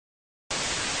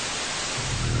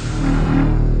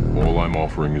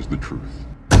offering is the truth.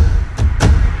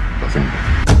 Nothing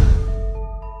more.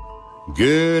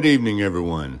 Good evening,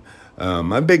 everyone.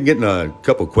 I've been getting a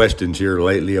couple questions here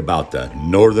lately about the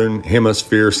northern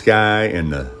hemisphere sky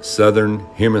and the southern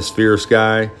hemisphere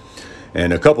sky.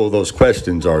 And a couple of those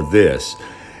questions are this.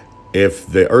 If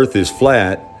the earth is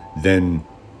flat, then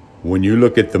when you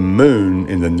look at the moon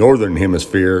in the northern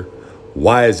hemisphere,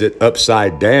 why is it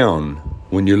upside down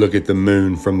when you look at the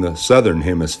moon from the southern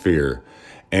hemisphere?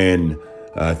 And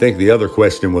I think the other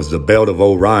question was the Belt of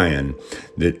Orion,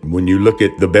 that when you look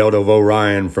at the Belt of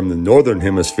Orion from the northern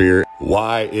hemisphere,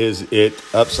 why is it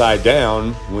upside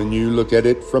down when you look at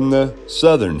it from the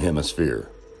southern hemisphere?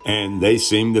 And they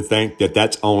seem to think that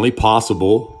that's only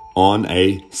possible on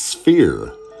a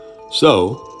sphere.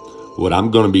 So what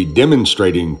I'm going to be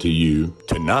demonstrating to you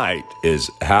tonight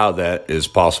is how that is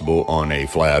possible on a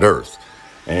flat earth.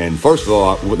 And first of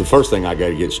all, the first thing I got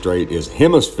to get straight is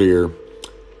hemisphere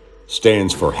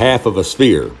stands for half of a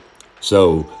sphere.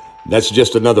 So that's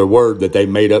just another word that they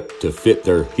made up to fit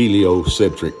their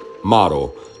heliocentric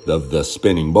model of the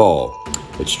spinning ball.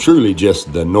 It's truly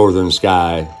just the northern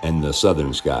sky and the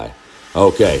southern sky.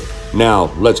 Okay,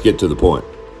 now let's get to the point.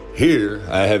 Here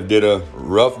I have did a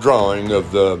rough drawing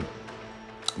of the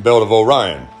Belt of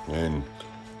Orion, and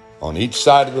on each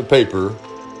side of the paper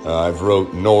I've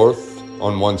wrote north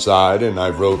on one side and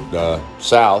I've wrote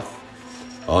south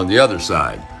on the other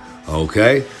side.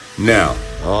 Okay, now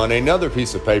on another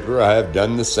piece of paper I have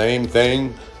done the same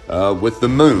thing with the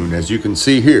moon. As you can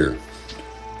see here,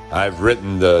 I've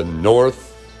written the north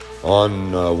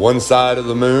on one side of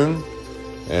the moon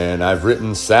and I've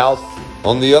written south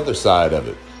on the other side of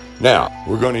it. Now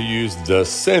we're going to use the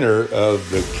center of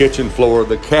the kitchen floor of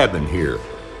the cabin here.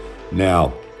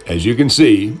 Now, as you can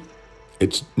see,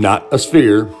 it's not a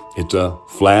sphere, it's a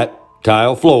flat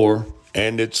tile floor,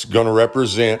 and it's going to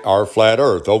represent our flat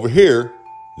earth. Over here,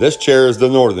 this chair is the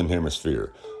northern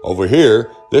hemisphere. Over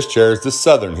here, this chair is the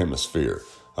southern hemisphere.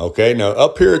 Okay, now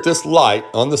up here at this light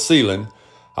on the ceiling,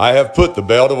 I have put the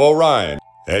Belt of Orion.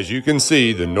 As you can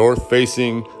see, the north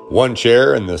facing one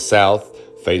chair and the south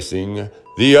facing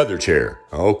the other chair.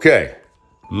 Okay,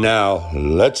 now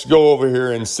let's go over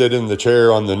here and sit in the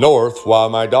chair on the north while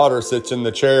my daughter sits in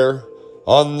the chair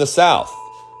on the south.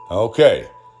 Okay.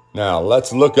 Now,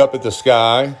 let's look up at the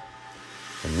sky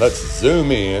and let's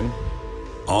zoom in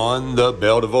on the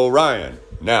Belt of Orion.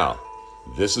 Now,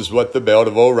 this is what the Belt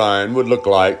of Orion would look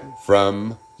like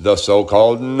from the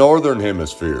so-called northern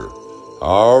hemisphere.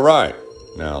 All right,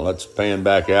 now let's pan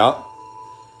back out.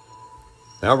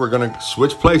 Now we're going to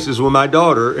switch places with my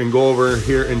daughter and go over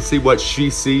here and see what she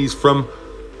sees from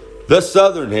the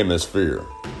southern hemisphere.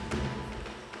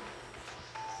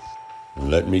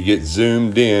 Let me get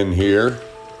zoomed in here.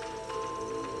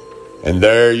 And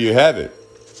there you have it.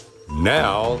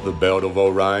 Now the Belt of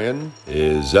Orion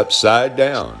is upside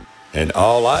down. And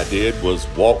all I did was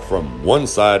walk from one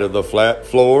side of the flat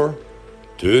floor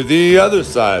to the other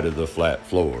side of the flat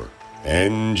floor.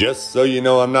 And just so you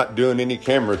know I'm not doing any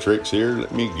camera tricks here,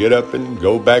 let me get up and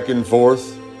go back and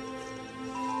forth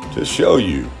to show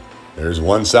you. There's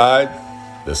one side,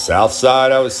 the south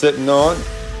side I was sitting on.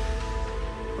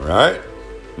 All right,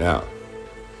 now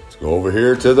let's go over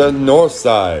here to the north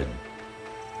side.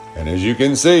 And as you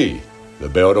can see, the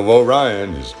Belt of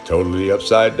Orion is totally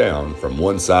upside down from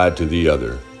one side to the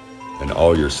other. And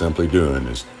all you're simply doing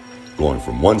is going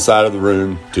from one side of the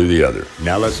room to the other.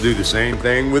 Now let's do the same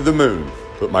thing with the moon.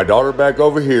 Put my daughter back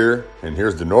over here, and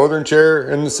here's the northern chair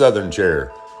and the southern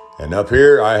chair. And up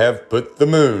here I have put the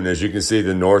moon. As you can see,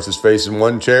 the north is facing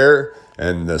one chair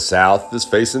and the south is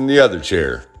facing the other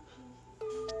chair.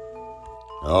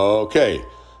 Okay.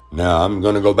 Now I'm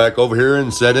going to go back over here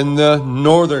and sit in the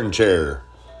northern chair.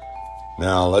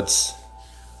 Now let's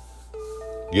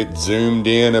get zoomed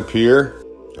in up here.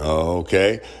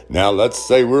 Okay, now let's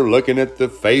say we're looking at the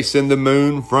face in the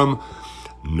moon from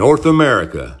North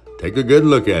America. Take a good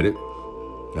look at it.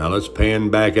 Now let's pan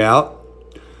back out.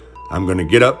 I'm going to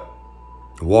get up,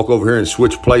 walk over here and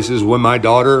switch places with my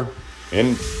daughter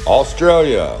in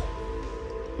Australia.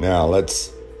 Now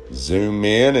let's zoom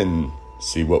in and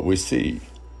see what we see.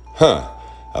 Huh,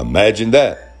 imagine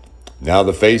that. Now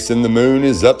the face in the moon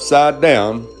is upside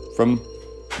down from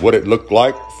what it looked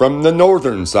like from the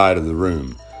northern side of the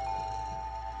room.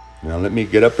 Now let me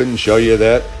get up and show you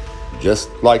that, just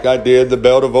like I did the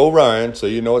Belt of Orion, so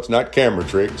you know it's not camera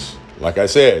tricks. Like I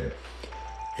said,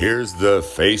 here's the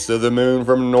face of the moon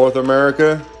from North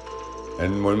America,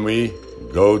 and when we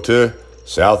go to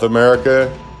South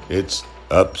America, it's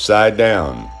upside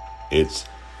down. It's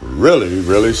really,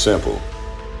 really simple.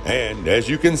 And as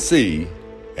you can see,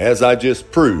 as I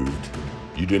just proved,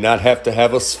 you do not have to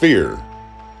have a sphere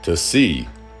to see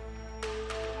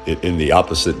it in the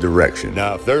opposite direction.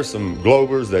 Now, if there's some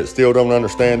Globers that still don't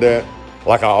understand that,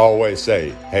 like I always say,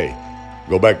 hey,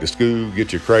 go back to school,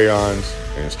 get your crayons,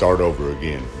 and start over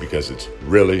again, because it's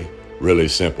really, really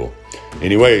simple.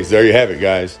 Anyways, there you have it,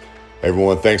 guys.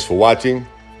 Everyone, thanks for watching.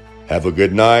 Have a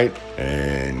good night,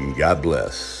 and God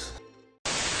bless.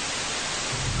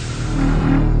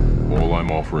 All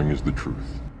I'm offering is the truth.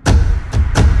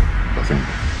 Nothing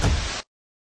more.